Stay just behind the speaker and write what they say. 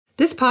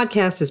This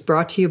podcast is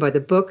brought to you by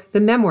the book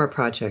The Memoir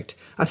Project,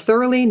 a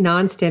thoroughly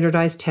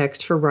non-standardized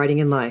text for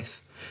writing and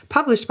life,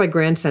 published by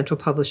Grand Central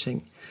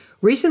Publishing.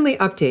 Recently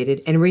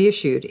updated and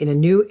reissued in a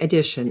new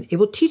edition, it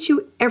will teach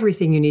you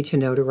everything you need to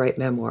know to write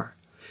memoir.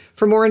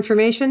 For more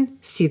information,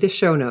 see the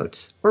show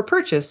notes or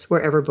purchase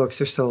wherever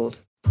books are sold.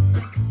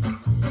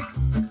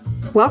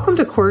 Welcome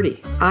to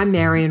QWERTY. I'm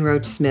Marion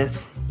Roach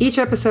Smith. Each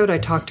episode, I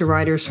talk to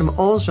writers from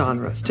all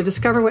genres to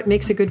discover what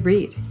makes a good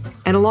read.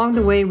 And along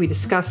the way, we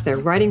discuss their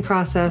writing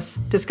process,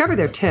 discover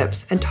their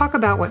tips, and talk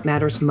about what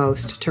matters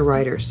most to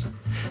writers.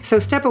 So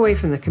step away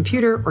from the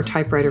computer or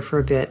typewriter for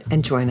a bit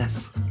and join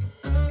us.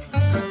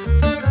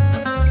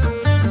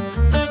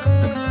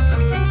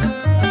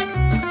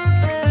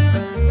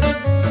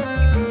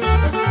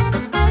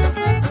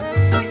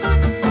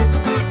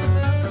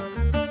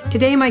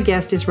 Today, my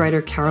guest is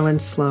writer Carolyn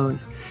Sloan.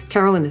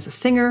 Carolyn is a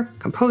singer,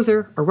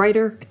 composer, a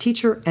writer, a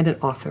teacher, and an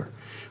author.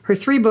 Her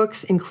 3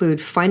 books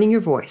include Finding Your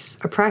Voice,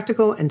 a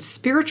practical and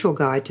spiritual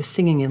guide to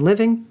singing and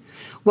living,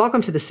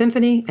 Welcome to the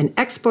Symphony, an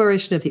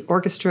exploration of the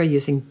orchestra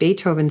using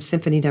Beethoven's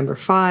Symphony No.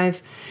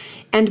 5,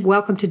 and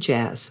Welcome to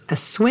Jazz, a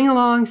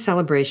swing-along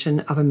celebration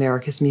of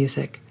America's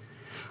music.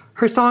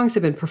 Her songs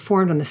have been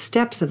performed on the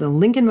steps of the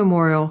Lincoln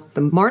Memorial,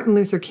 the Martin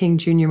Luther King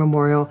Jr.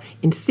 Memorial,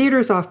 in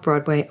theaters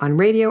off-Broadway, on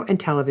radio and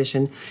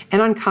television,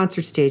 and on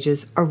concert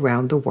stages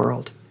around the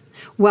world.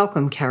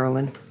 Welcome,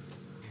 Carolyn.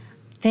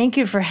 Thank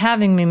you for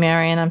having me,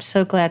 Marion. I'm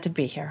so glad to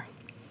be here.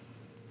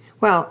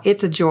 Well,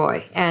 it's a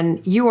joy,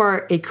 and you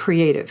are a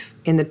creative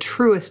in the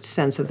truest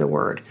sense of the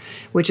word,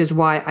 which is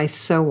why I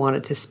so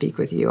wanted to speak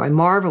with you. I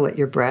marvel at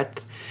your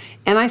breadth,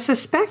 and I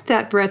suspect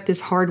that breadth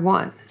is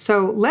hard-won.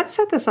 So let's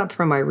set this up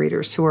for my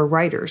readers who are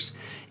writers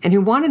and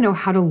who want to know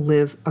how to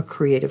live a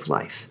creative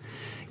life.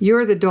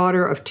 You're the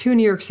daughter of 2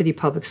 New York City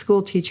public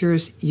school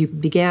teachers. You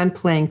began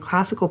playing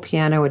classical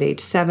piano at age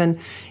 7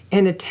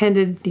 and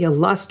attended the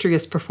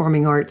illustrious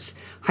performing arts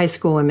high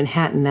school in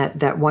Manhattan,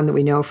 that one that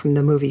we know from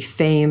the movie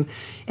Fame.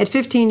 At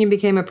 15, you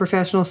became a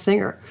professional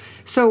singer.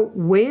 So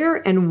where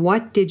and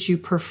what did you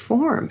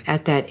perform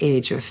at that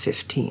age of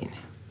 15?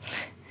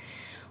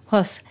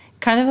 Well, it's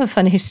kind of a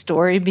funny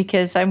story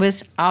because I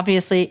was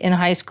obviously in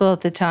high school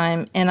at the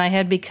time, and I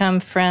had become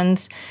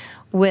friends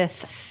with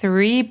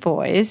 3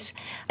 boys,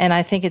 and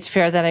I think it's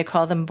fair that I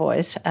call them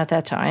boys at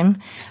that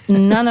time.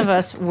 None of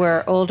us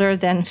were older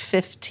than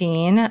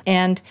 15,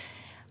 and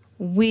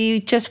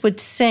we just would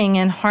sing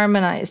and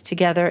harmonize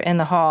together in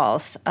the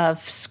halls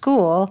of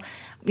school,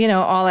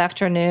 all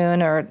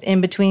afternoon or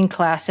in between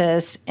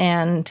classes.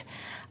 And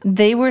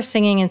they were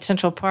singing in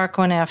Central Park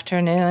one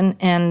afternoon,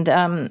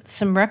 and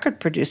some record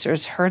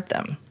producers heard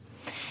them.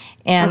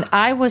 And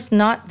I was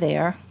not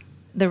there.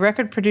 The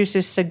record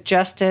producers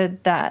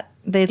suggested that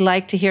they'd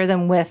like to hear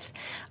them with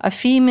a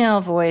female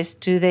voice.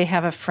 Do they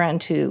have a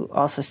friend who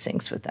also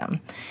sings with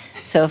them?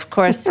 So, of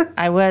course,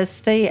 I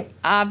was the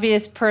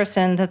obvious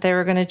person that they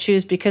were going to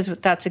choose because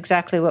that's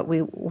exactly what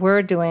we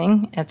were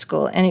doing at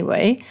school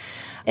anyway.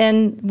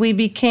 And we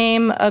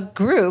became a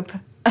group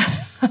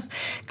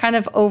kind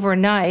of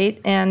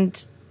overnight,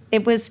 and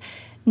it was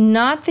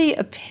not the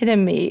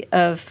epitome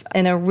of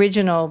an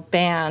original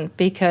band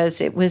because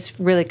it was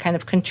really kind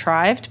of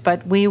contrived,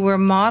 but we were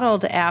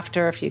modeled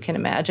after, if you can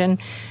imagine,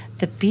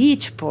 the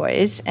Beach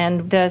Boys,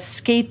 and the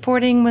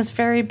skateboarding was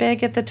very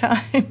big at the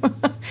time.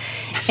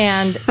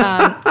 And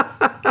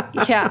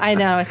yeah, I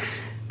know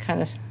it's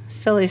kind of a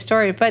silly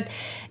story, but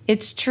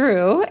it's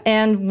true.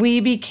 And we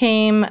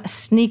became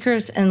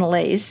Sneakers and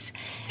Lace,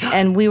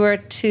 and we were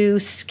to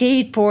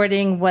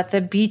skateboarding what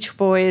the Beach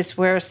Boys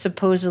were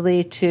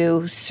supposedly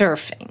to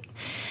surfing.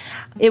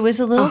 It was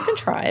a little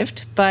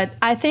contrived, but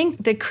I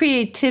think the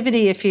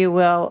creativity, if you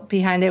will,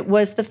 behind it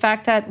was the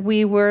fact that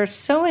we were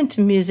so into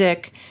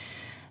music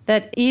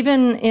that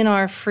even in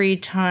our free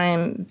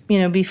time,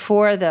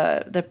 before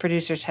the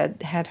producers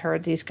had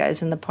heard these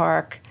guys in the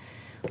park,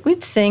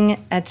 we'd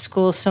sing at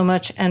school so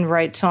much and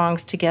write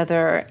songs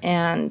together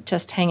and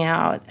just hang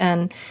out.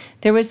 And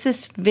there was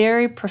this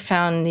very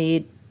profound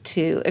need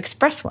to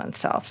express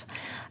oneself.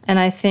 And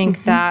I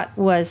think that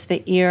was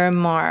the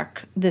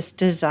earmark, this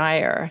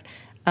desire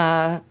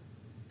to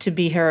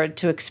be heard,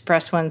 to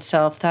express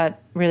oneself,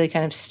 that really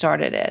kind of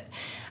started it.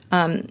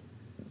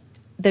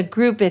 The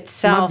group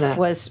itself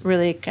was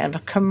really kind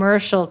of a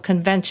commercial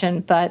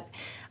convention, but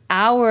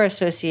our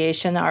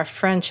association, our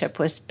friendship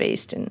was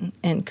based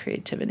in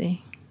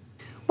creativity.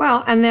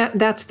 Well, and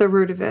that's the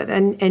root of it.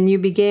 And you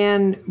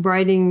began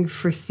writing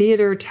for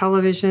theater,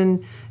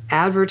 television,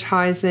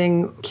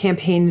 advertising,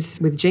 campaigns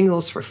with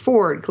jingles for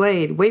Ford,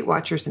 Glade, Weight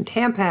Watchers, and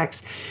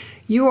Tampax.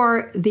 You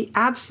are the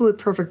absolute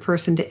perfect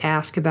person to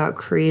ask about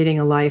creating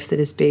a life that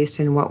is based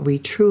in what we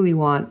truly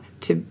want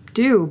to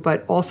do,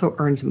 but also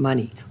earns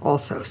money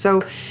also.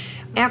 So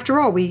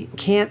after all, we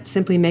can't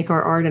simply make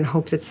our art and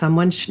hope that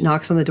someone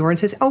knocks on the door and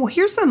says, oh,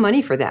 here's some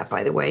money for that,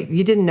 by the way.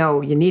 You didn't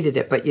know you needed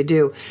it, but you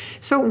do.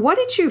 So what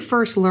did you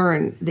first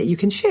learn that you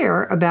can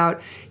share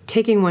about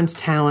taking one's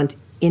talent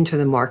into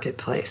the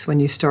marketplace when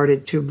you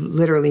started to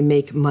literally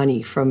make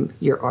money from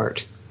your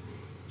art?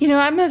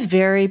 I'm a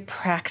very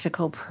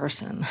practical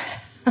person.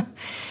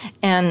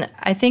 And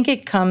I think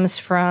it comes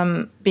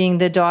from being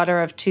the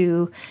daughter of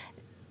two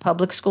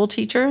public school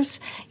teachers.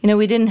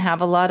 We didn't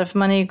have a lot of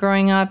money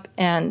growing up,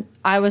 and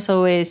I was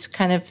always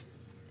kind of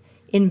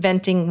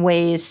inventing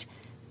ways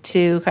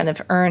to kind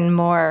of earn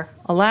more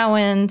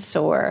allowance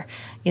or,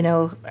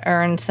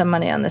 earn some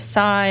money on the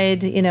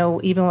side,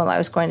 even while I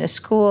was going to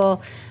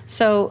school.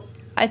 So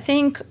I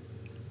think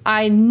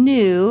I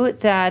knew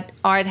that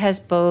art has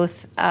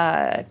both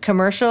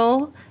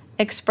commercial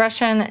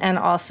expression and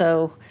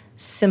also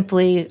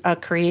simply a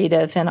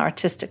creative and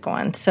artistic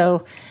one.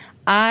 So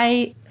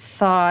I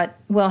thought,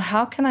 well,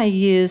 how can I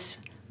use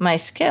my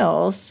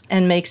skills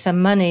and make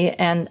some money?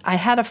 And I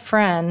had a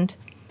friend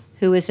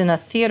who was in a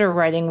theater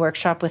writing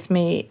workshop with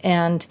me,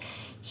 and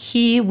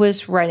he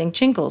was writing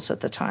jingles at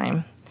the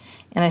time.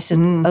 And I said,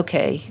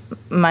 okay,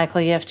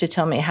 Michael, you have to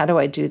tell me, how do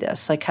I do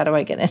this? Like, how do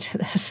I get into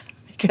this?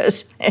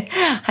 Because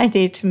I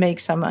need to make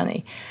some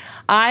money.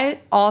 I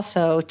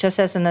also, just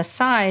as an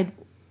aside,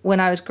 when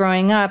I was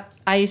growing up,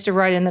 I used to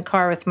ride in the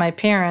car with my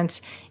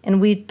parents, and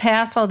we'd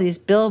pass all these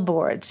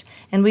billboards,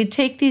 and we'd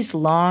take these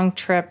long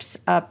trips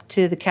up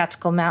to the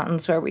Catskill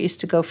Mountains where we used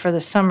to go for the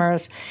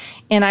summers,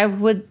 and I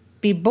would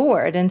be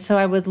bored, and so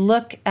I would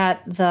look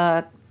at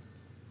the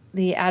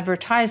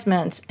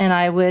advertisements, and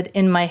I would,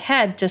 in my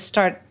head, just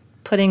start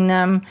putting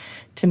them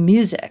to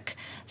music.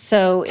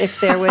 So if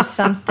there was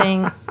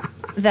something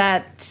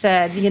that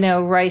said,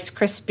 Rice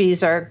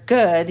Krispies are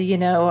good,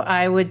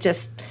 I would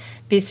just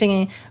be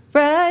singing,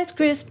 Rice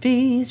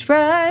Krispies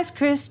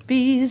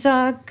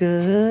are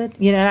good.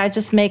 I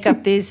just make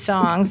up these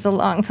songs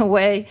along the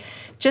way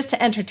just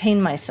to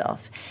entertain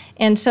myself.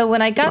 And so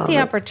when I got the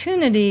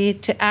opportunity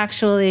to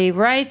actually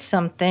write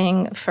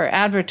something for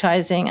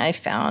advertising, I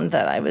found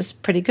that I was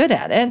pretty good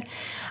at it.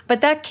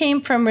 But that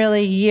came from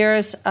really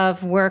years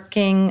of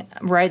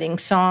writing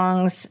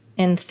songs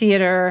in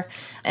theater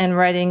and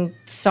writing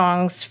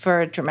songs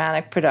for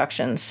dramatic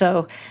productions.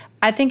 So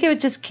I think it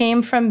just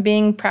came from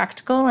being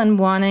practical and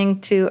wanting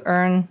to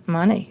earn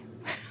money.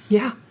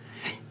 Yeah.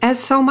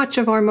 As so much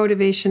of our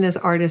motivation as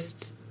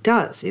artists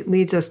does, it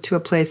leads us to a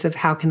place of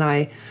how can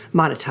I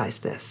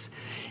monetize this?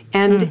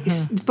 And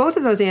both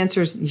of those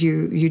answers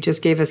you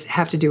just gave us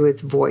have to do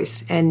with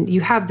voice. And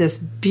you have this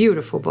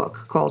beautiful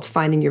book called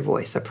Finding Your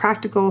Voice, a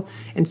practical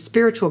and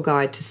spiritual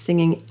guide to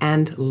singing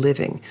and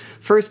living,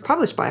 first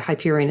published by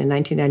Hyperion in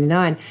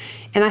 1999.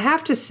 And I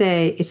have to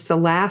say, it's the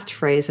last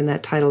phrase in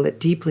that title that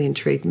deeply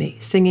intrigued me,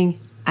 singing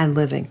and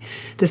living.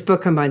 This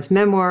book combines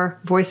memoir,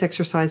 voice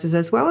exercises,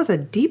 as well as a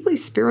deeply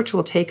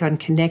spiritual take on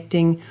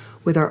connecting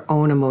with our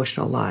own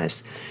emotional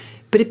lives.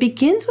 But it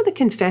begins with a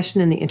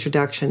confession in the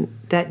introduction,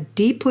 that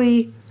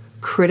deeply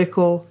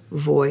critical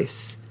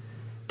voice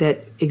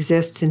that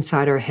exists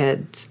inside our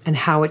heads and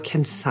how it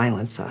can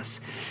silence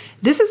us.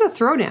 This is a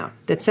throwdown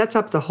that sets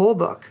up the whole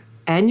book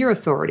and your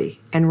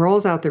authority and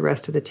rolls out the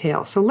rest of the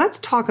tale. So let's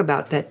talk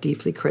about that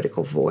deeply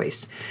critical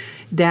voice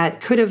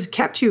that could have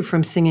kept you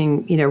from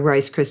singing,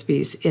 Rice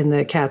Krispies in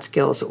the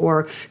Catskills,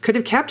 or could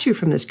have kept you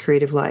from this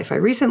creative life. I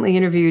recently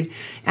interviewed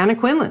Anna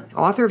Quindlen,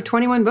 author of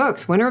 21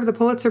 books, winner of the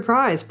Pulitzer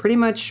Prize. Pretty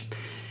much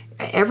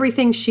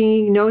everything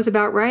she knows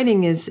about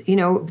writing is,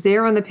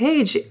 there on the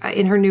page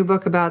in her new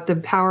book about the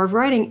power of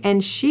writing.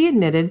 And she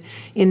admitted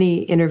in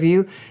the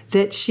interview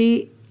that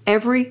she,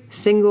 every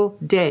single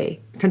day,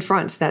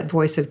 confronts that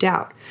voice of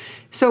doubt.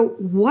 So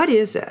what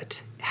is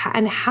it?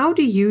 And how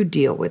do you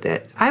deal with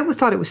it? I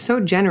thought it was so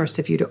generous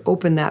of you to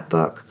open that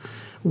book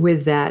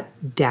with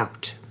that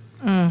doubt.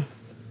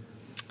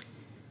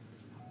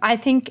 I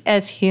think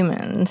as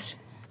humans,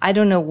 I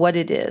don't know what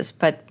it is,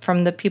 but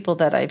from the people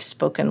that I've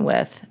spoken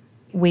with,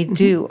 we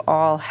do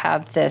all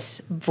have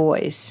this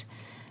voice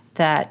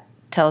that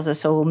tells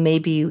us, oh,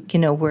 maybe,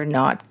 we're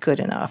not good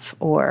enough,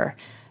 or,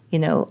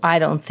 I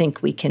don't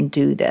think we can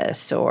do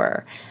this,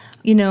 or,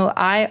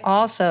 I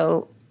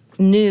also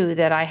knew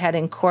that I had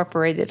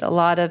incorporated a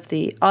lot of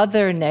the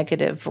other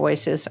negative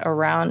voices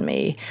around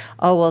me.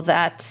 Oh, well,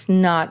 that's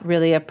not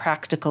really a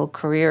practical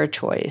career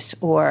choice,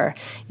 or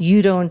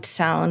you don't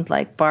sound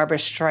like Barbra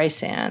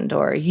Streisand,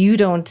 or you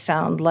don't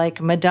sound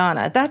like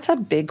Madonna. That's a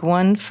big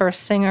one for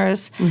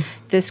singers,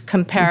 this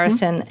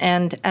comparison.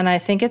 And I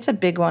think it's a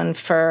big one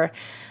for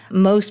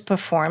most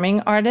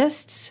performing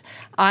artists.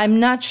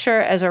 I'm not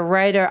sure as a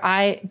writer,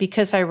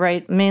 because I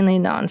write mainly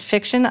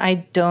nonfiction,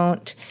 I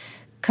don't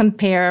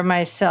compare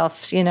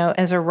myself,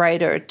 as a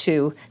writer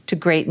to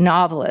great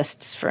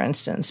novelists, for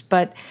instance.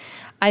 But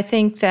I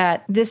think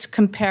that this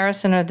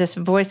comparison, or this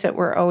voice that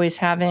we're always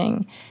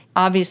having,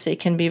 obviously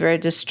can be very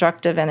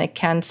destructive, and it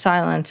can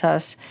silence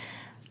us.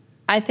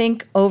 I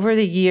think over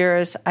the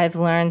years, I've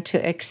learned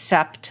to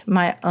accept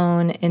my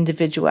own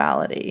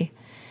individuality,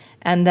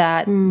 and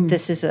that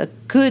this is a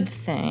good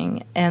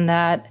thing, and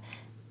that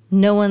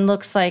no one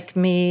looks like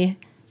me,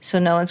 so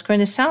no one's going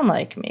to sound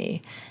like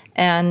me.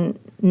 And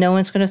no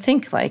one's going to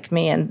think like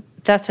me, and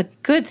that's a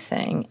good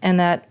thing. And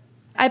that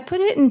I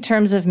put it in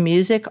terms of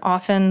music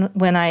often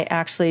when I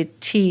actually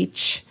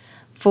teach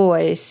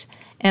voice,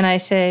 and I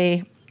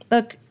say,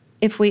 look,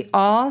 if we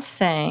all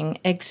sang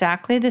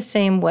exactly the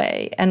same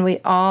way, and we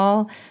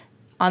all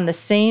on the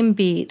same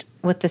beat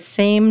with the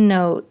same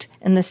note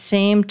and the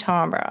same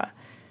timbre,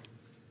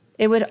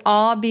 it would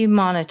all be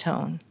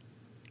monotone.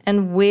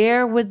 And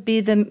where would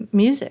be the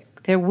music?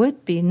 There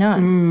would be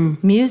none.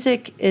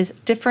 Music is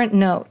different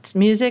notes.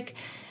 Music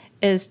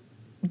is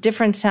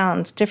different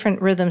sounds,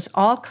 different rhythms,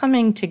 all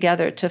coming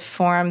together to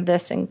form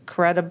this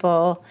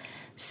incredible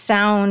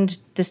sound,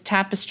 this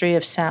tapestry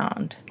of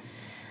sound.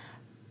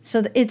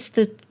 So it's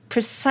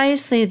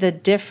precisely the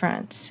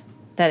difference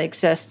that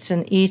exists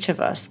in each of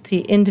us,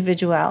 the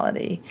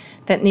individuality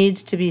that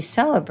needs to be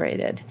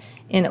celebrated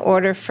in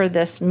order for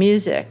this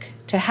music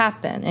to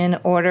happen, in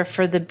order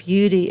for the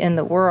beauty in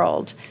the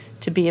world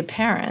to be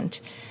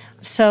apparent.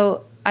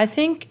 So I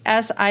think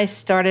as I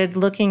started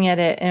looking at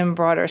it in a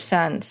broader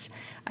sense,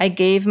 I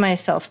gave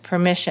myself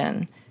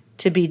permission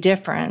to be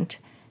different,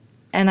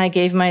 and I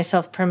gave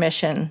myself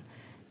permission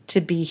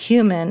to be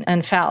human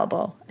and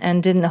fallible,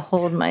 and didn't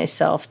hold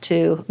myself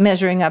to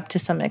measuring up to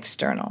some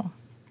external.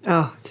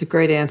 Oh, it's a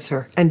great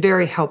answer and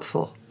very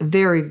helpful.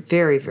 Very,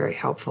 very, very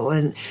helpful.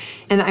 And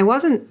I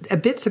wasn't a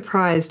bit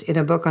surprised in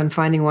a book on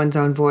finding one's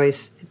own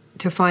voice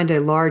to find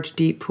a large,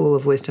 deep pool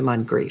of wisdom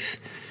on grief.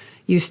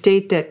 You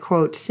state that,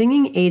 quote,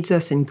 singing aids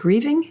us in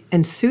grieving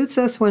and soothes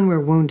us when we're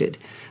wounded,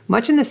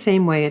 much in the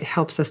same way it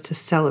helps us to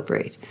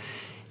celebrate.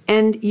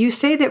 And you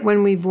say that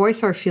when we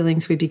voice our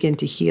feelings, we begin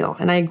to heal.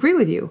 And I agree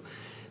with you.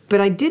 But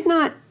I did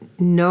not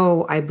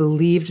know I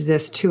believed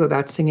this too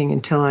about singing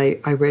until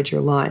I read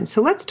your line.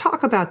 So let's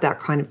talk about that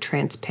kind of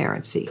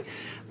transparency.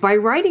 By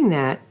writing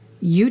that,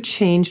 you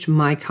changed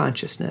my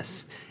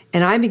consciousness.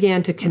 And I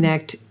began to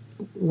connect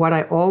what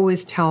I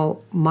always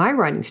tell my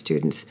writing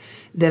students,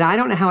 that I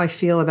don't know how I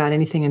feel about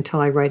anything until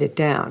I write it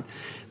down.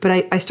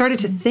 But I started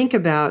to think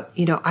about,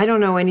 I don't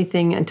know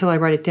anything until I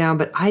write it down,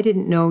 but I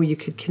didn't know you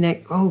could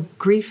connect,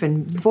 grief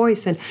and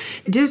voice. And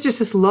there's just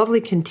this lovely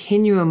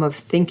continuum of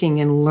thinking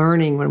and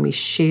learning when we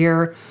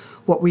share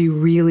what we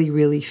really,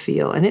 really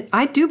feel. And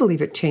I do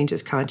believe it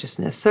changes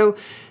consciousness. So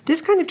this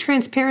kind of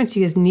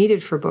transparency is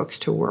needed for books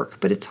to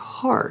work, but it's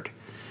hard.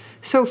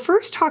 So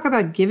first talk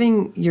about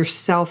giving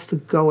yourself the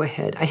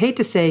go-ahead. I hate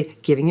to say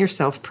giving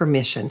yourself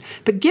permission,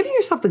 but giving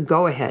yourself the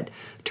go-ahead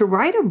to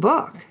write a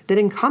book that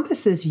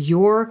encompasses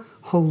your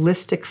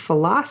holistic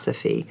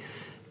philosophy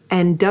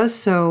and does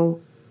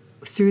so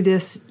through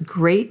this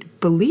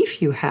great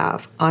belief you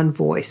have on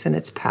voice and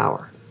its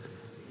power.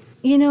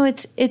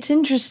 It's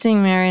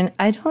interesting, Marion.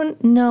 I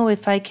don't know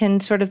if I can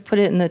sort of put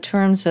it in the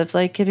terms of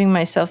like giving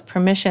myself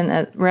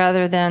permission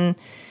rather than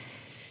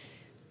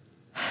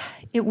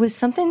it was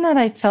something that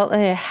I felt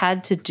like I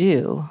had to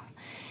do.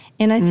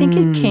 And I think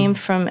it came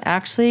from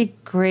actually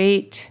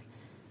great,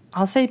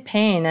 I'll say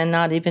pain and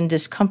not even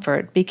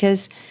discomfort,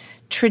 because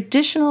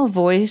traditional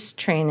voice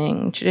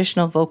training,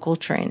 traditional vocal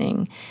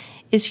training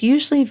is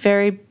usually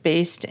very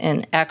based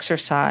in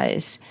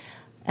exercise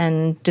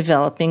and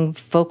developing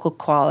vocal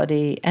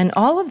quality. And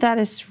all of that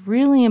is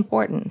really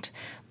important.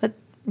 But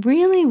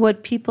really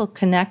what people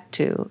connect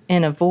to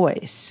in a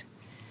voice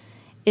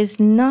is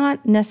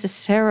not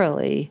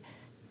necessarily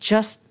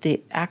just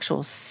the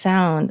actual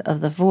sound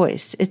of the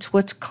voice. It's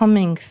what's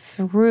coming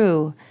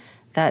through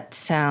that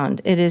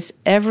sound. It is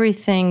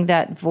everything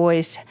that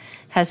voice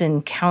has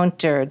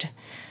encountered,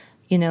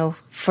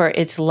 for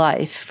its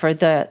life, for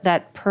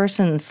that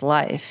person's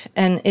life.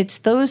 And it's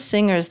those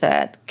singers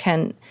that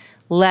can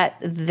let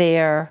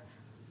their,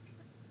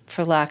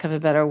 for lack of a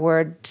better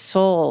word,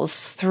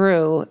 souls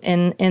through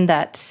in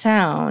that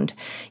sound.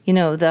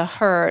 The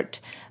hurt,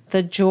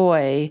 the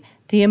joy,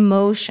 the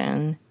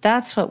emotion,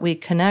 that's what we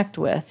connect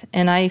with.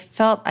 And I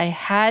felt I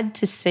had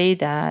to say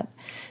that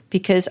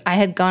because I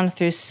had gone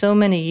through so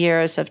many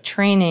years of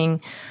training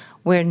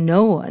where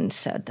no one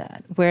said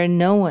that, where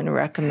no one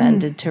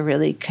recommended to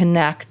really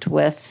connect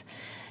with,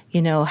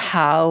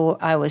 how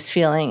I was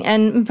feeling.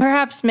 And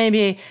perhaps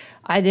maybe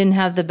I didn't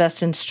have the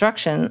best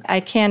instruction. I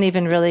can't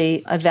even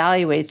really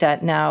evaluate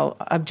that now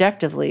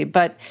objectively,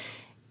 but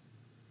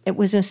it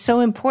was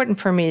so important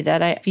for me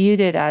that I viewed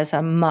it as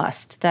a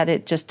must, that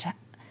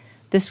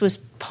this was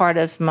part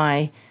of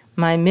my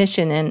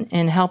mission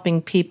in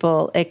helping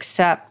people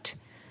accept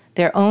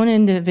their own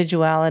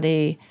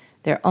individuality,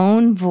 their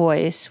own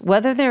voice,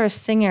 whether they're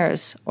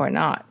singers or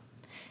not.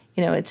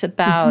 It's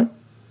about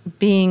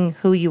being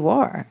who you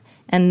are,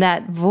 and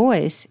that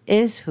voice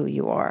is who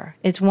you are.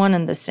 It's one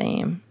and the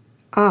same.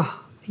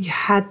 Oh, you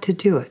had to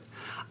do it.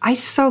 I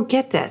so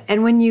get that.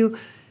 And when you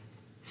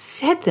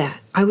said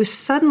that, I was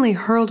suddenly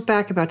hurled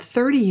back about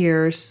 30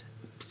 years,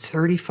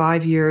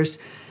 35 years,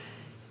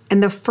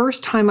 and the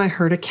first time I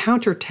heard a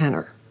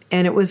countertenor,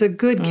 and it was a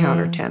good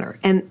countertenor,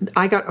 and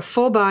I got a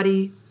full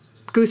body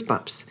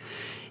goosebumps.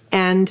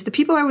 And the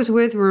people I was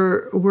with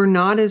were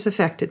not as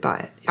affected by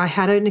it. I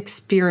had an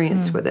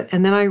experience with it.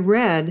 And then I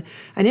read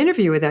an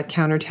interview with that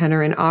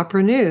countertenor in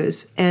Opera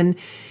News, and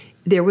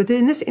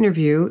within this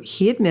interview,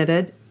 he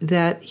admitted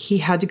that he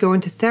had to go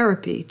into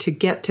therapy to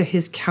get to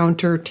his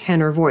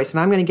countertenor voice. And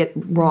I'm going to get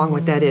wrong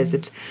what that is.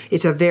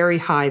 It's a very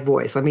high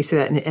voice. Let me say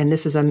that. And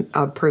this is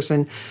a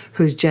person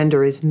whose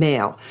gender is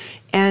male.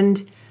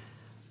 And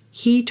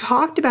he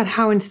talked about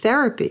how in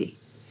therapy,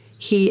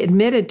 he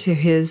admitted to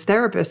his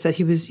therapist that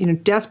he was,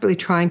 desperately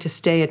trying to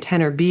stay a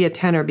tenor, be a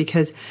tenor,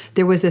 because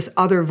there was this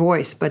other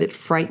voice, but it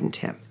frightened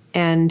him.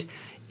 And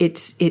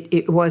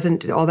it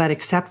wasn't all that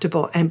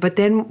acceptable. But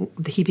then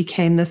he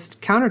became this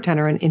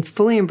countertenor and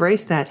fully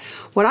embraced that.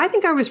 What I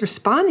think I was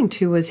responding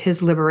to was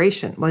his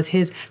liberation,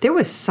 there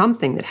was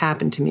something that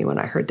happened to me when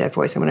I heard that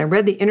voice. And when I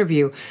read the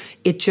interview,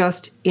 it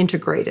just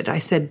integrated. I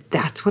said,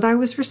 that's what I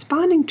was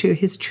responding to,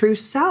 his true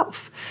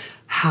self.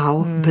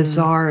 How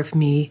bizarre of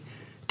me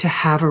to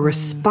have a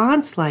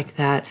response like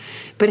that.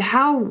 But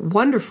how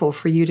wonderful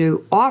for you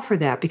to offer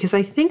that, because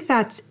I think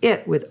that's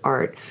it with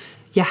art.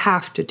 You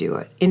have to do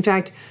it. In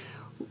fact,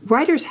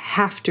 writers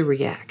have to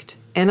react.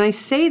 And I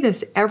say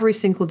this every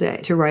single day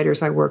to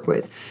writers I work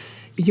with.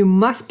 You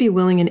must be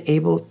willing and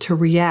able to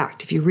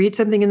react. If you read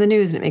something in the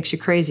news and it makes you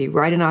crazy,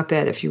 write an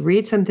op-ed. If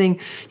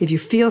you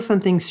feel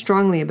something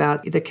strongly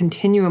about the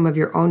continuum of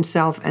your own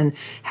self and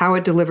how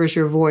it delivers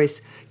your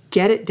voice,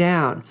 get it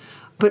down.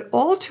 But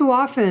all too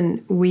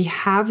often, we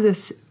have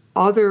this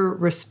other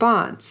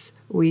response.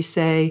 We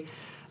say,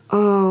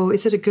 oh,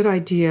 is it a good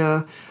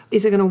idea?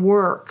 Is it going to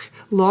work?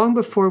 Long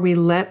before we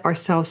let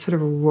ourselves sort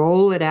of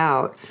roll it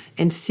out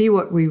and see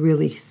what we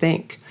really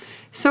think.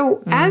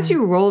 So as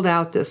you rolled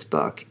out this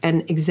book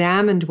and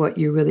examined what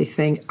you really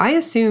think, I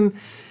assume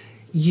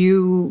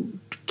you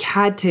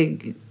had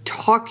to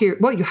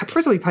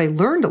first of all, you probably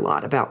learned a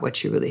lot about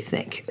what you really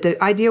think.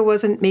 The idea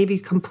wasn't maybe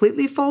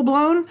completely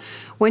full-blown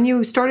when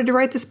you started to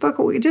write this book.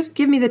 Just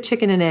give me the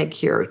chicken and egg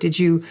here. Did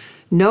you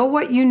know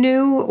what you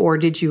knew, or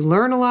did you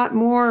learn a lot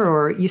more,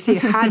 or you say you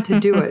had to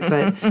do it,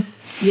 but,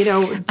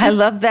 I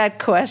love that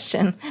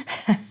question.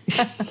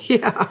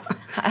 Yeah.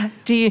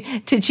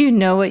 Did you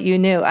know what you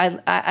knew?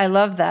 I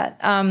love that.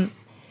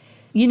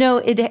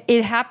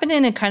 It happened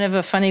in a kind of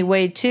a funny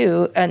way,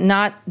 too,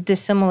 not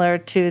dissimilar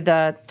to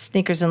the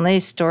Sneakers and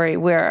Lace story,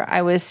 where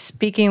I was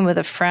speaking with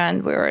a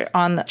friend. We were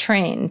on the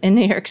train in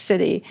New York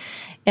City.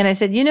 And I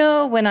said,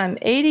 when I'm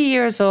 80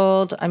 years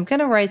old, I'm going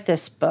to write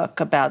this book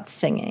about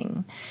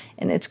singing.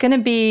 And it's going to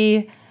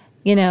be,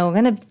 I'm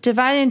going to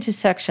divide it into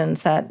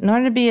sections that in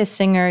order to be a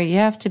singer, you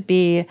have to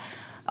be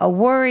a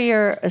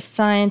warrior, a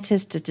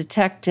scientist, a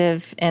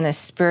detective, and a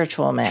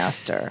spiritual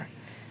master.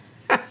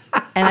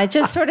 And I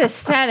just sort of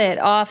said it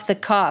off the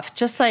cuff,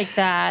 just like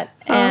that.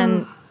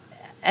 And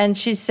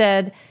she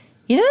said,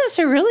 that's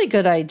a really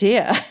good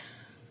idea.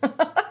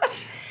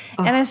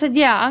 And I said,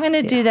 yeah, I'm going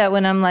to do that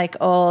when I'm like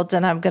old,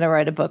 and I'm going to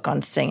write a book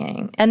on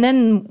singing. And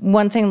then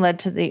one thing led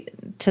to the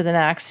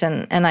next,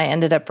 and I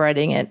ended up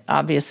writing it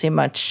obviously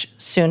much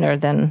sooner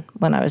than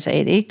when I was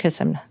 80,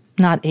 because I'm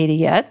not 80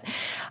 yet.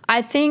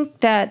 I think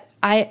that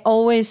I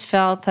always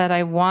felt that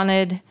I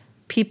wanted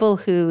people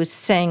who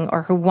sang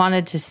or who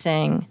wanted to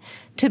sing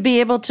to be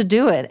able to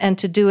do it and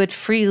to do it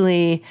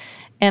freely.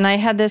 And I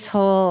had this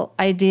whole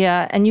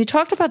idea, and you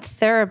talked about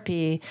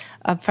therapy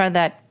for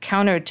that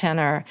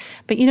countertenor,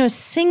 but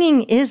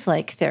singing is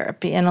like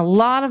therapy. And a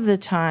lot of the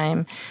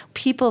time,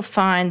 people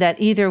find that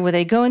either when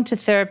they go into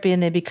therapy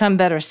and they become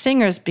better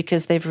singers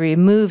because they've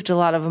removed a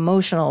lot of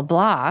emotional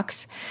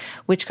blocks,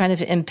 which kind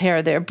of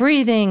impair their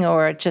breathing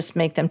or just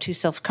make them too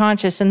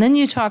self-conscious. And then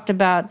you talked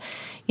about,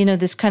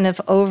 this kind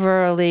of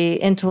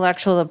overly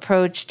intellectual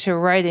approach to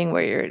writing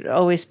where you're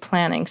always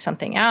planning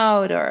something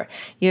out, or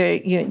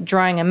you're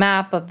drawing a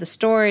map of the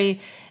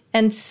story.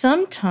 And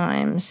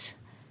sometimes,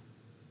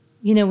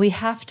 we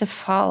have to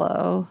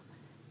follow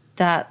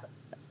that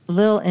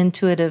little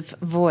intuitive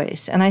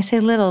voice. And I say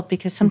little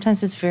because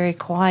sometimes it's very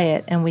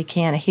quiet and we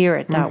can't hear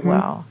it that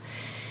well.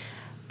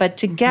 But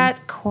to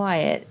get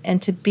quiet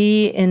and to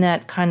be in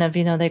that kind of,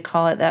 they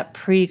call it that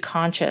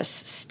pre-conscious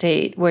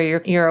state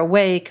where you're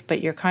awake,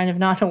 but you're kind of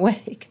not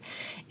awake.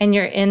 And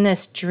you're in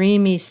this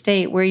dreamy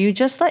state where you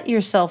just let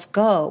yourself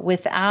go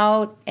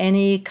without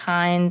any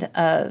kind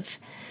of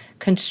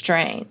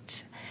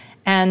constraint.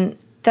 And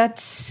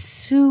that's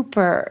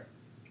super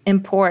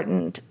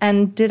important.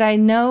 And did I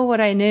know what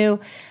I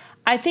knew?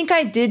 I think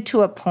I did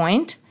to a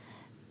point.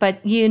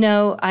 But,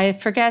 I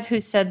forget who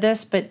said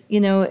this, but,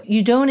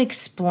 you don't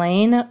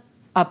explain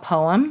a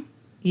poem.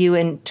 You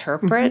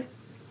interpret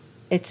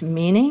its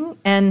meaning.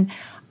 And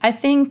I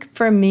think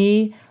for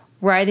me,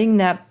 writing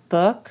that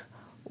book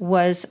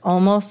was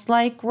almost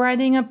like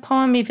writing a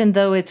poem, even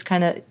though it's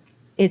kind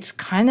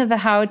of a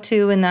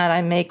how-to in that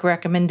I make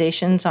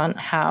recommendations on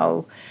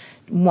how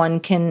one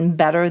can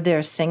better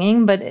their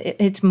singing. But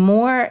it's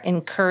more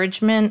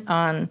encouragement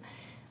on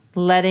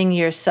letting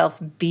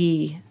yourself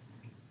be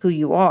who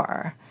you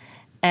are.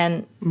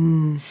 And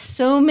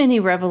so many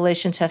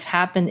revelations have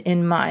happened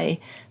in my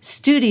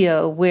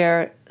studio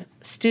where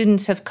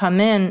students have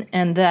come in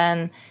and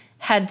then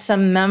had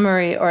some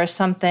memory or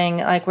something,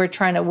 like we're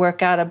trying to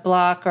work out a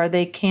block, or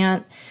they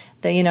can't,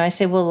 I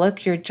say, well,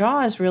 look, your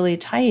jaw is really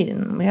tight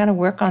and we got to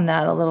work on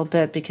that a little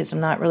bit because I'm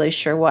not really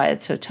sure why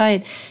it's so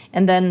tight.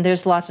 And then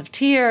there's lots of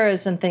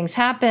tears and things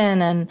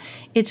happen. And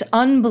it's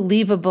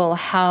unbelievable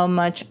how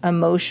much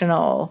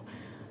emotional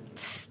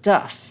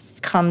stuff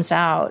comes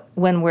out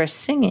when we're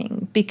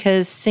singing,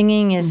 because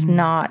singing is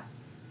not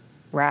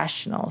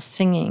rational.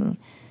 Singing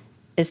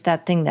is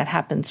that thing that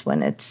happens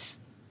when it's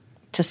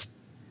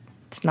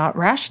not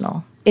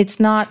rational. It's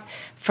not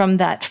from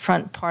that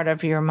front part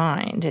of your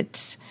mind.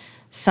 It's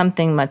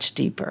something much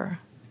deeper.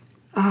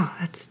 Oh,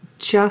 that's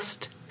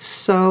just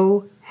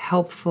so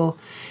helpful.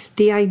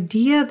 The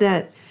idea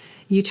that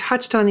you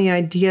touched on, the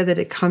idea that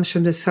it comes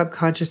from the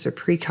subconscious or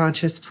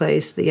preconscious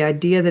place, the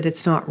idea that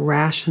it's not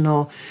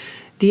rational,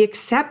 the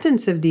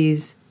acceptance of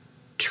these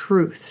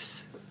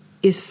truths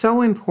is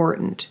so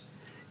important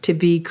to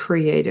be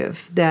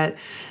creative. That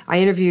I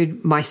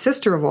interviewed my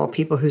sister of all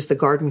people, who's the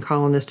garden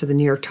columnist of the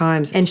New York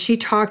Times, and we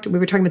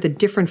were talking about the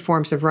different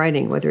forms of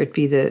writing, whether it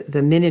be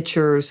the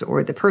miniatures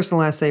or the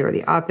personal essay or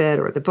the op-ed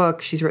or the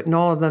book. She's written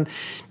all of them,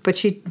 but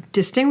she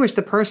distinguished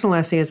the personal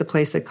essay as a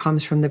place that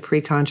comes from the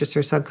preconscious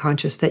or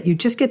subconscious, that you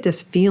just get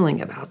this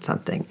feeling about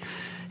something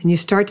and you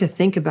start to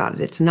think about it.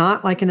 It's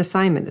not like an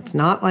assignment. It's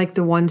not like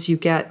the ones you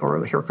get,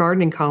 or her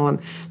gardening column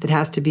that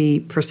has to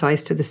be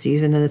precise to the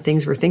season and the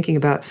things we're thinking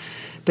about,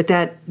 but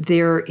that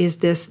there is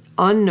this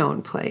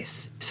unknown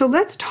place. So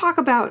let's talk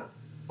about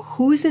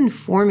who's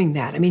informing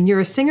that. I mean,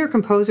 you're a singer,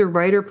 composer,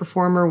 writer,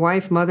 performer,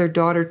 wife, mother,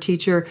 daughter,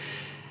 teacher.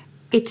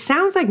 It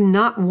sounds like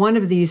not one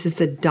of these is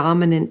the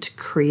dominant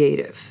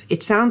creative.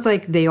 It sounds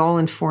like they all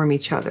inform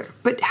each other.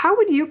 But how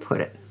would you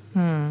put it?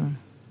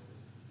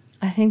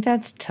 I think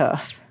that's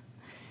tough.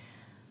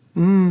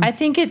 I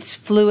think it's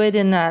fluid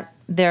in that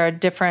there are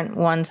different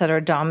ones that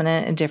are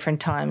dominant at different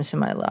times in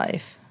my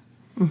life.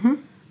 Mm-hmm.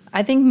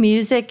 I think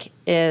music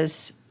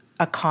is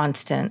a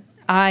constant.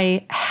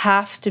 I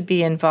have to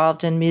be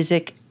involved in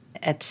music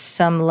at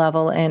some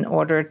level in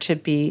order to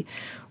be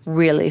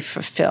really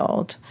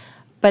fulfilled.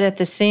 But at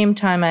the same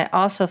time, I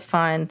also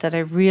find that I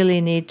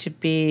really need to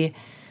be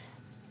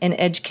an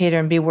educator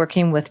and be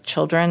working with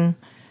children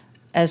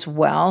as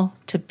well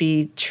to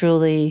be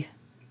truly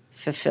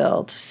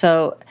fulfilled.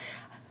 So,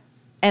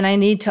 and I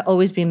need to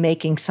always be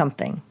making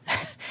something.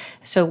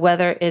 So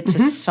whether it's a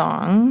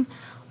song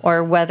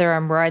or whether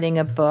I'm writing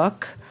a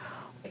book.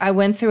 I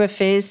went through a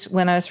phase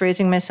when I was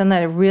raising my son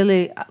that I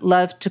really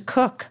loved to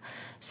cook.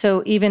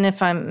 So even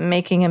if I'm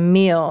making a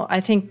meal,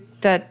 I think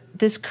that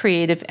this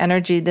creative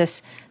energy,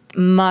 this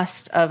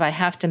must of I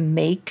have to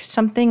make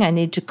something, I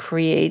need to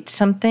create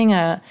something,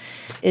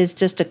 is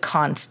just a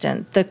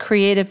constant. The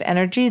creative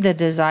energy, the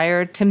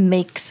desire to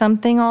make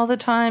something all the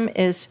time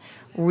is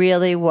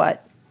really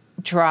what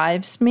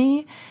drives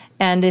me.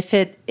 And if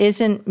it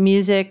isn't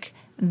music,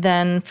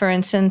 then, for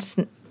instance,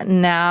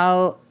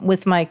 now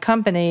with my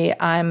company,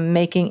 I'm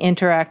making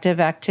interactive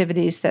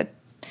activities that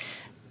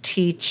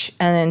teach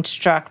and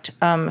instruct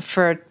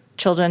for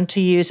children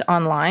to use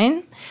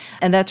online.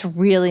 And that's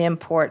really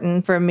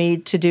important for me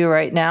to do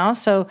right now.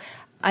 So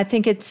I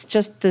think it's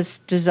just this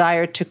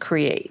desire to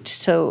create.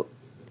 So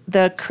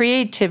the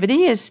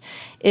creativity is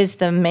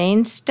the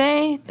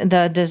mainstay,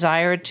 the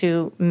desire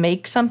to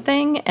make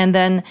something, and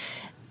then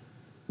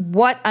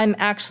what I'm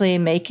actually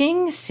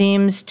making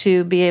seems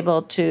to be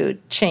able to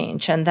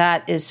change, and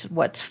that is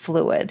what's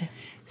fluid.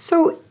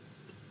 So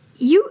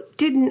you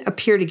didn't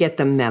appear to get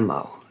the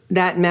memo,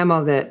 that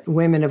memo that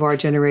women of our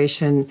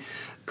generation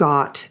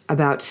got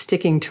about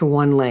sticking to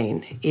one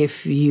lane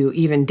if you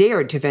even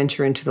dared to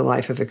venture into the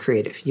life of a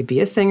creative. You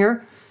be a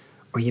singer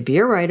or you be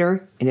a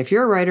writer, and if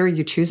you're a writer,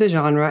 you choose a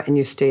genre and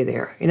you stay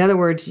there. In other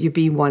words, you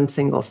be one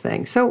single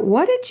thing. So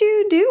what did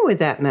you do with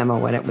that memo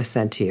when it was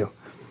sent to you?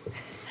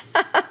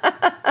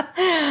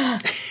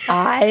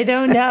 I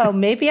don't know.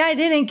 Maybe I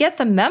didn't get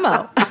the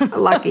memo.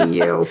 Lucky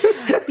you.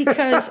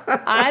 Because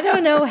I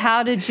don't know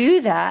how to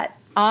do that,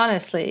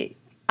 honestly.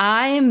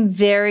 I am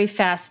very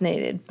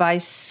fascinated by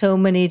so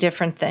many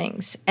different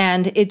things.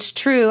 And it's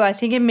true. I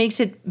think it makes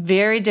it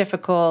very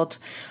difficult,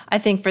 I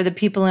think, for the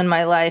people in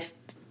my life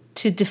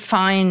to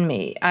define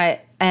me.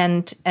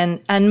 And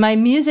my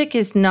music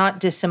is not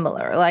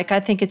dissimilar. Like,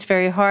 I think it's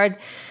very hard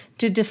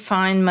to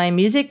define my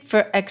music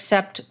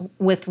except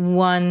with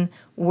one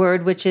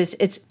word, which is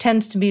it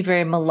tends to be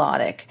very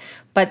melodic.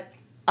 But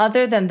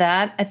other than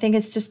that, I think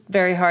it's just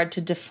very hard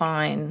to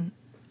define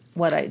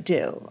what I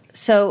do.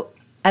 So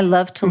I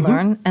love to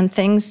learn, and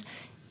things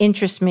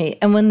interest me.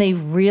 And when they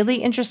really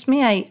interest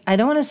me, I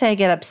don't want to say I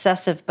get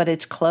obsessive, but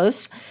it's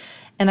close.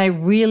 And I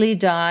really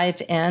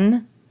dive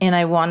in, and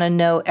I want to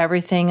know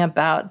everything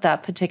about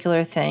that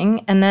particular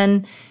thing. And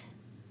then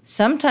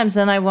sometimes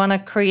I want to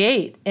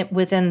create it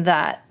within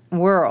that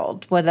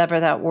world,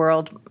 whatever that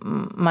world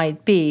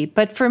might be.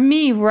 But for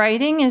me,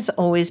 writing has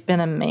always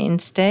been a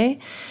mainstay.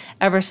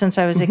 Ever since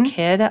I was a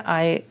kid,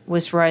 I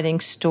was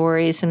writing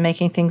stories and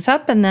making things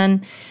up. And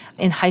then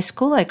in high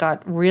school, I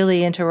got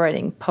really into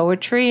writing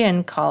poetry,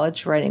 and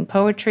college writing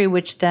poetry,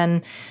 which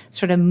then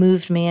sort of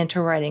moved me into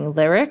writing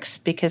lyrics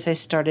because I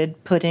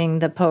started putting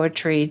the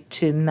poetry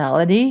to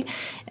melody.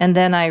 And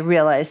then I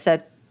realized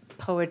that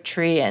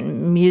poetry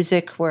and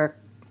music were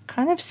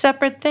kind of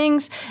separate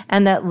things,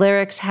 and that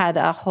lyrics had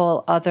a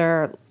whole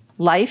other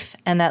life,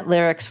 and that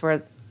lyrics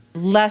were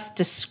less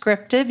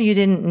descriptive. You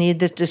didn't need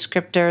the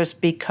descriptors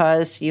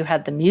because you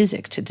had the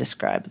music to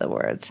describe the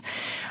words.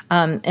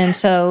 And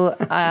so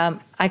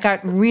I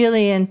got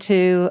really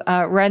into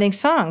writing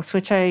songs,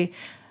 which I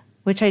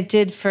which I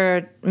did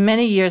for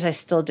many years. I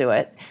still do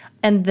it.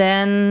 And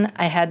then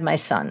I had my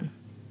son.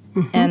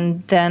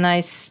 And then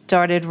I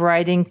started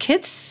writing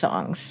kids'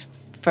 songs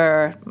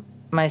for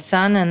my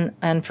son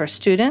and for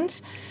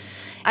students.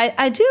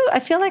 I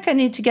feel like I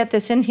need to get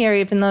this in here,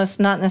 even though it's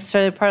not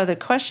necessarily part of the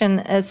question,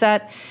 is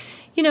that,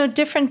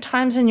 different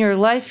times in your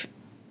life,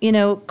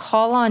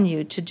 call on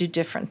you to do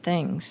different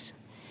things.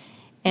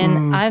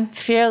 And I'm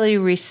fairly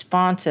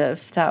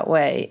responsive that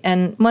way.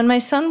 And when my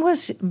son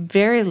was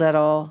very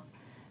little,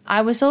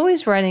 I was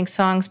always writing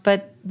songs,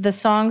 but the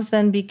songs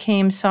then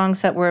became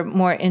songs that were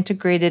more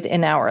integrated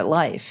in our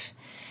life.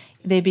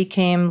 They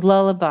became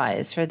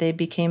lullabies, or they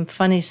became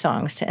funny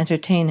songs to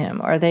entertain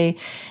him,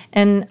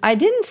 and I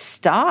didn't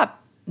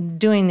stop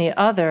doing the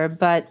other,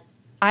 but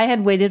I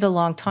had waited a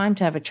long time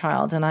to have a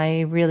child, and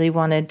I really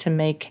wanted to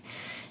make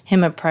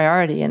him a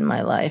priority in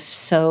my life.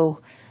 So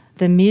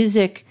the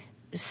music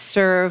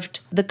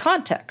served the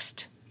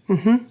context,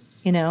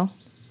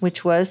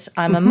 which was,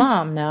 I'm a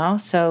mom now,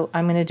 so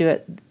I'm going to do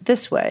it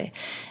this way.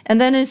 And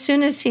then as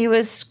soon as he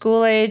was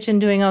school age and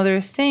doing other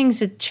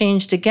things, it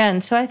changed again.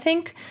 So I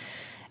think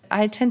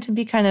I tend to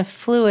be kind of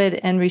fluid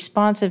and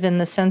responsive in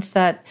the sense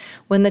that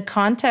when the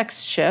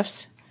context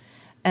shifts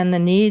and the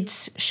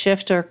needs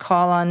shift or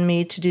call on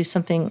me to do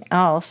something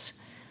else,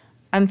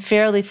 I'm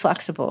fairly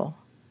flexible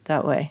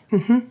that way.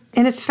 And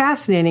it's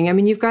fascinating. I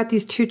mean, you've got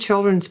these 2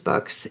 children's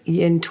books.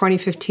 In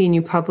 2015,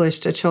 you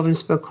published a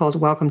children's book called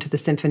Welcome to the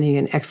Symphony,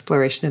 an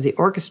exploration of the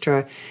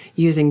orchestra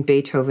using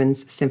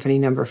Beethoven's Symphony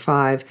No.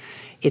 5.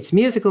 It's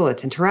musical,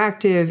 it's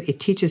interactive, it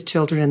teaches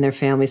children and their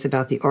families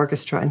about the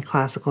orchestra and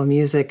classical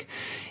music,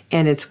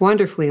 and it's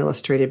wonderfully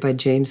illustrated by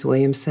James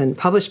Williamson,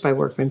 published by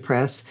Workman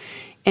Press.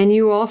 And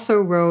you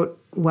also wrote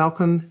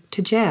Welcome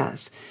to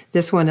Jazz,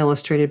 this one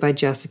illustrated by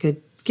Jessica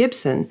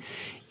Gibson,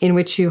 in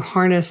which you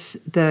harness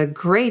the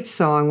great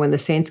song When the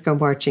Saints Go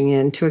Marching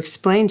In to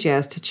explain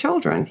jazz to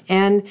children.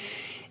 And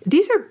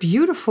these are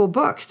beautiful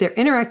books. They're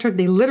interactive.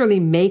 They literally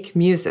make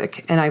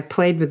music. And I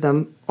played with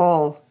them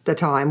all the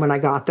time when I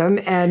got them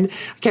and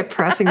kept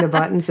pressing the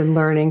buttons and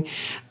learning.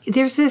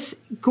 There's this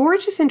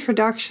gorgeous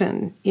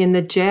introduction in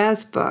the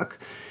jazz book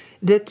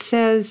that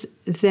says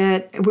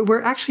that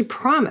we're actually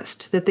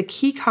promised that the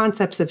key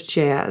concepts of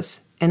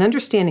jazz and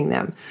understanding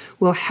them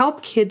will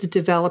help kids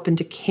develop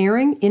into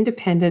caring,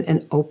 independent,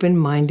 and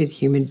open-minded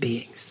human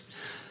beings.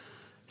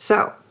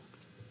 So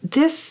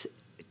this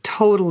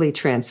totally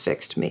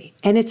transfixed me.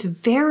 And it's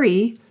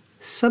very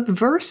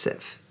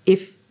subversive,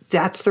 if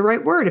that's the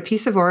right word. A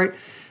piece of art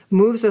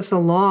moves us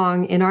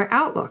along in our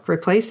outlook,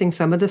 replacing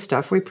some of the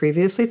stuff we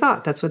previously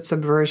thought. That's what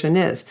subversion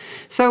is.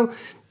 So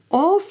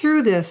all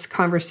through this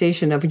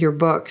conversation of your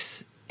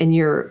books and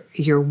your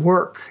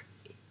work,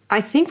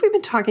 I think we've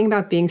been talking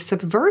about being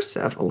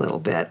subversive a little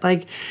bit,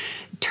 like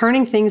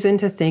turning things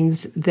into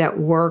things that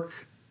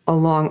work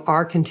along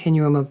our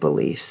continuum of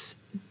beliefs.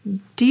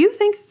 Do you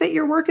think that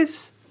your work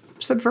is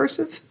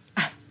subversive?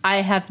 I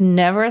have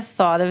never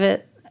thought of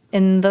it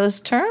in those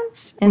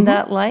terms, in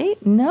that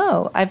light.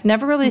 No, I've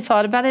never really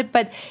thought about it,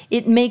 but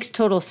it makes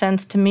total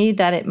sense to me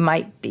that it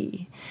might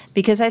be,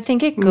 because I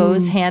think it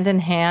goes hand in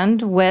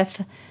hand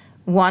with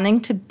wanting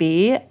to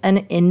be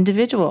an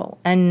individual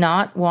and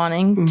not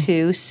wanting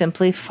to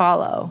simply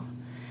follow,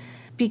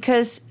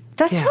 because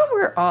that's what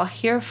we're all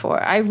here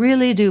for. I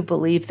really do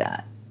believe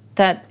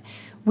that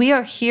we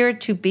are here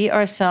to be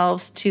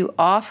ourselves, to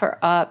offer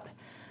up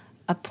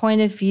a point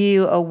of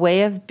view, a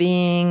way of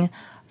being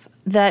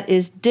that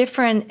is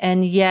different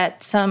and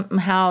yet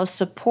somehow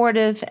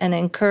supportive and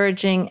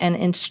encouraging and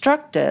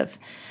instructive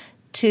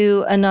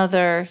to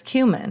another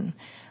human.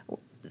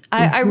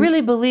 I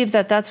really believe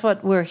that that's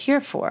what we're here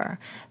for.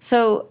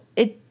 So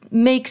it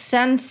makes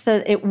sense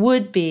that it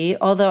would be,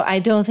 although I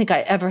don't think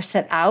I ever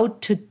set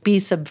out to be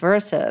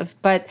subversive,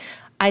 but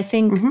I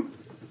think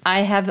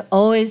I have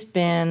always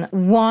been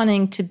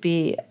wanting to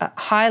be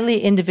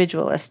highly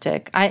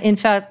individualistic. In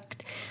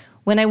fact,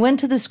 when I went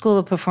to the School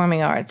of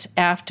Performing Arts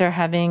after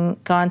having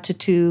gone to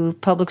 2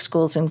 public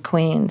schools in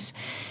Queens,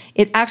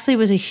 it actually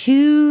was a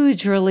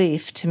huge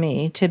relief to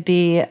me to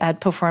be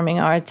at Performing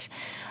Arts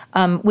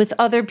with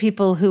other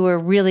people who were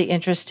really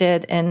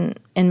interested in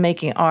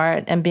making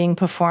art and being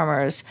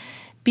performers,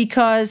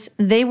 because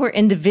they were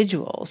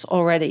individuals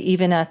already,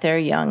 even at their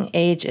young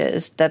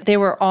ages, that they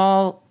were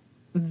all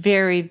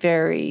very,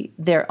 very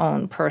their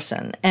own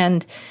person.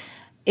 And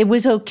it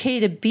was okay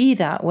to be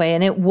that way,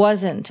 and it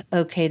wasn't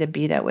okay to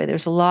be that way.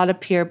 There's a lot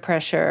of peer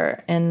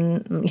pressure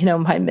in,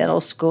 my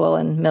middle school,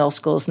 and middle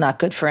school is not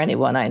good for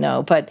anyone, I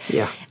know. But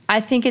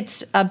I think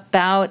it's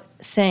about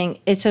saying,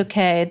 it's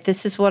okay,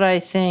 this is what I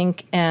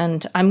think,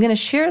 and I'm going to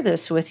share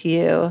this with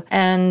you,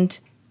 and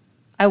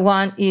I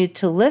want you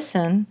to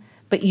listen,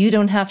 but you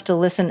don't have to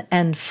listen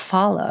and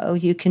follow.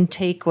 You can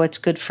take what's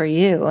good for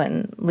you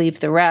and leave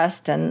the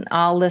rest, and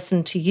I'll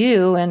listen to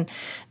you and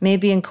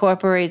maybe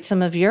incorporate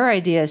some of your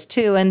ideas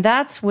too. And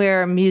that's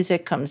where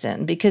music comes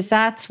in, because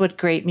that's what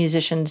great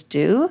musicians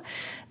do.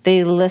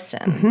 They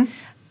listen.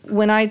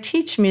 When I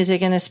teach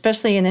music, and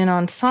especially in an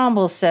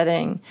ensemble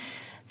setting,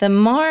 the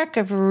mark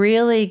of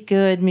really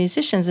good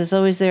musicians is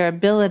always their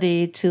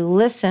ability to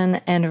listen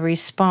and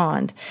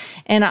respond.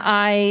 And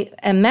I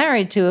am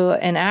married to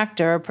an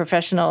actor, a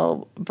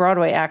professional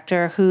Broadway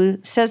actor, who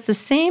says the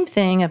same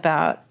thing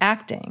about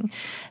acting.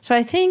 So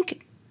I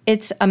think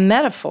it's a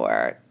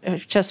metaphor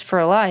just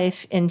for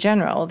life in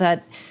general,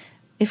 that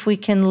if we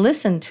can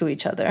listen to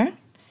each other,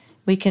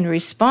 we can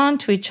respond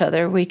to each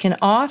other, we can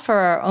offer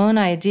our own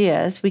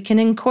ideas, we can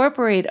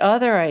incorporate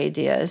other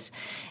ideas,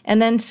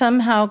 and then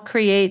somehow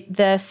create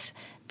this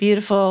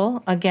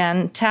beautiful,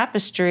 again,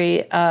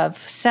 tapestry of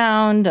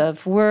sound,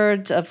 of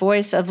words, of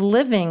voice, of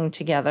living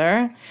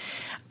together,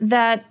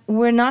 that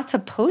we're not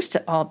supposed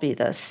to all be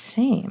the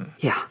same.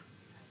 Yeah,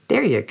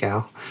 there you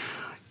go.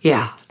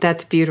 Yeah,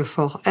 that's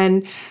beautiful.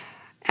 And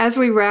as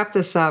we wrap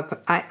this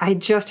up, I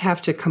just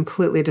have to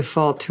completely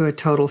default to a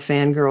total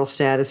fangirl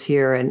status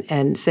here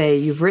and say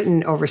you've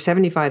written over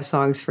 75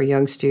 songs for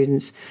young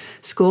students.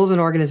 Schools and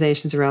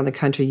organizations around the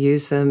country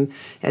use them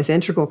as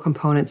integral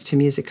components to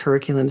music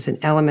curriculums in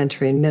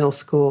elementary and middle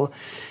school.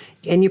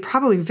 And you're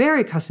probably very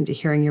accustomed to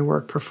hearing your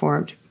work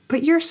performed.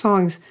 But your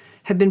songs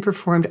have been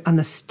performed on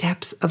the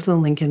steps of the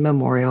Lincoln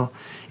Memorial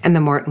and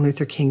the Martin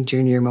Luther King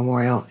Jr.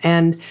 Memorial.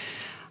 And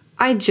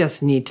I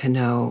just need to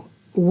know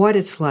what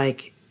it's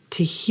like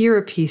to hear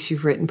a piece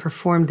you've written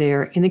performed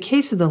there, in the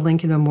case of the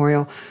Lincoln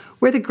Memorial,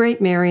 where the great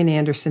Marian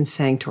Anderson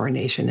sang to our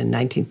nation in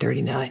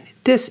 1939.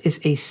 This is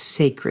a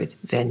sacred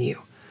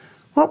venue.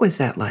 What was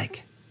that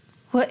like?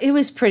 Well, it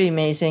was pretty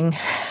amazing.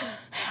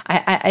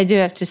 I do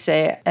have to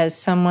say, as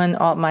someone,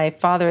 my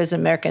father is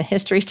an American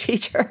history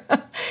teacher,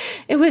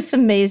 it was an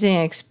amazing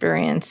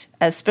experience,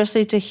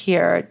 especially to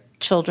hear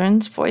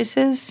children's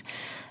voices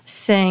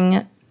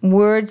sing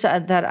words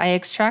that I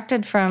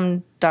extracted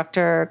from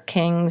Dr.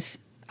 King's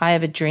I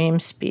Have a Dream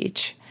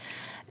speech.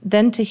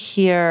 Then to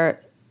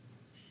hear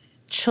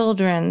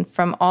children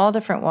from all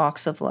different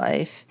walks of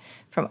life,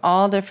 from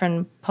all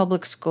different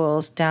public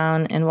schools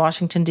down in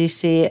Washington,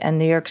 D.C. and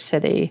New York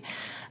City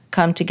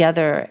come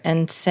together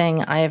and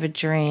sing I Have a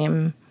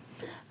Dream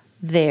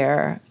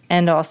there,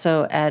 and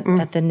also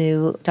at the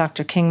new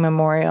Dr. King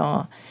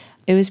Memorial.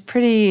 It was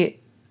pretty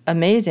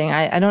amazing.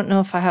 I don't know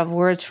if I have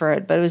words for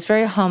it, but it was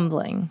very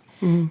humbling.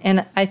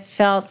 And I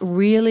felt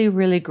really,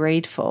 really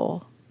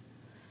grateful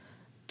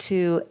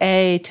to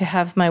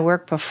have my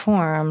work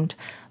performed,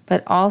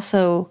 but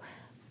also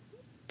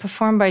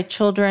performed by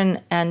children.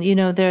 And,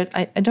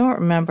 I don't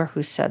remember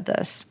who said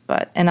this,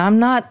 and I'm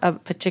not a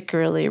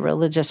particularly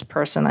religious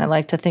person. I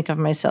like to think of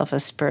myself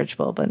as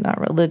spiritual, but not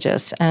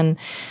religious. And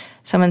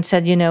someone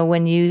said,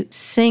 when you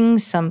sing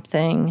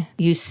something,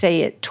 you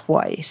say it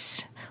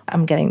twice.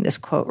 I'm getting this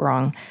quote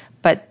wrong,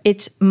 but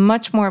it's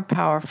much more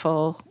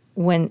powerful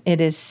when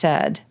it is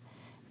said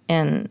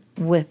in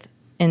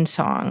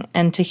song.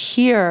 And to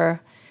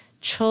hear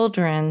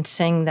children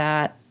sing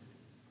that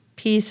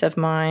piece of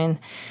mine,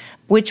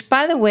 which,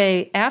 by the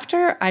way,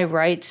 after I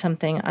write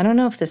something, I don't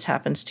know if this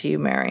happens to you,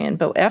 Marian,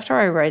 but after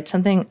I write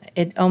something,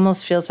 it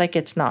almost feels like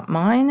it's not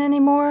mine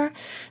anymore.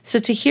 So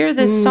to hear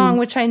this song,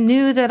 which I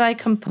knew that I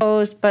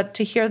composed, but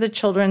to hear the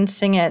children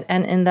sing it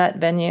and in that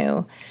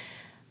venue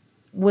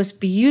was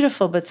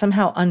beautiful, but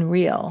somehow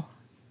unreal,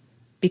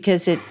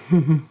 because it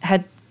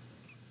had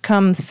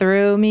come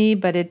through me,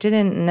 but it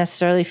didn't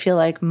necessarily feel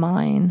like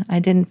mine. I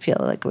didn't feel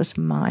like it was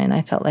mine.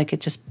 I felt like it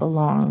just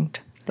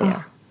belonged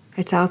there. Oh,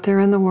 it's out there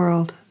in the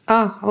world.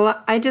 Oh,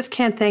 well, I just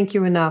can't thank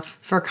you enough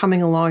for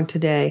coming along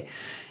today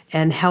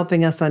and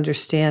helping us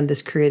understand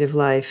this creative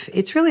life.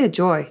 It's really a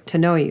joy to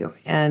know you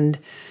and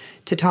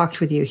to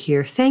talk with you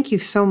here. Thank you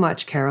so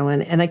much,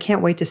 Carolyn, and I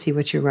can't wait to see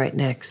what you write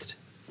next.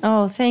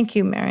 Oh, thank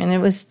you, Marian. It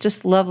was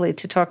just lovely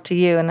to talk to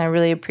you, and I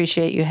really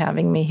appreciate you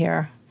having me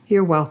here.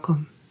 You're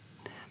welcome.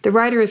 The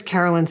writer is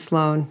Carolyn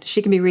Sloan.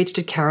 She can be reached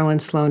at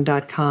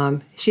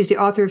carolynsloan.com. She's the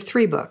author of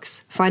 3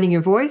 books: Finding Your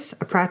Voice,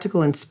 A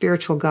Practical and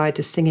Spiritual Guide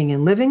to Singing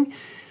and Living;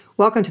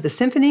 Welcome to the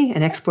Symphony,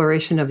 an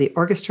exploration of the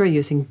orchestra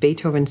using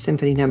Beethoven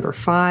Symphony No.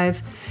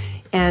 5;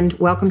 and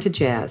Welcome to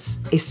Jazz,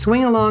 a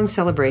swing-along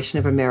celebration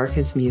of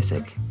America's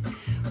music.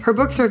 Her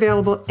books are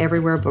available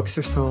everywhere books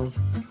are sold.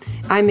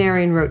 I'm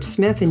Marian Roach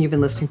Smith, and you've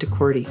been listening to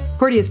QWERTY.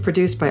 QWERTY is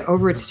produced by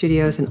Over It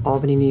Studios in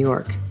Albany, New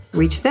York.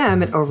 Reach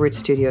them at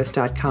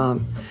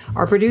overitstudios.com.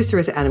 Our producer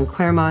is Adam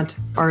Claremont.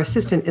 Our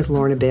assistant is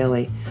Lorna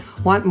Bailey.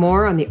 Want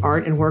more on the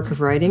art and work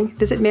of writing?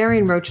 Visit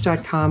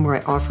marianroach.com, where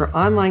I offer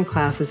online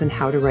classes on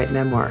how to write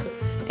memoir.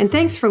 And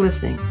thanks for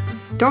listening.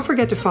 Don't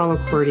forget to follow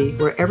QWERTY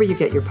wherever you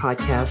get your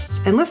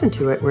podcasts and listen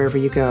to it wherever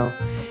you go.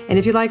 And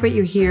if you like what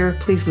you hear,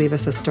 please leave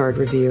us a starred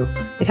review.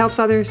 It helps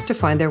others to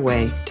find their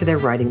way to their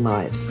writing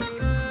lives.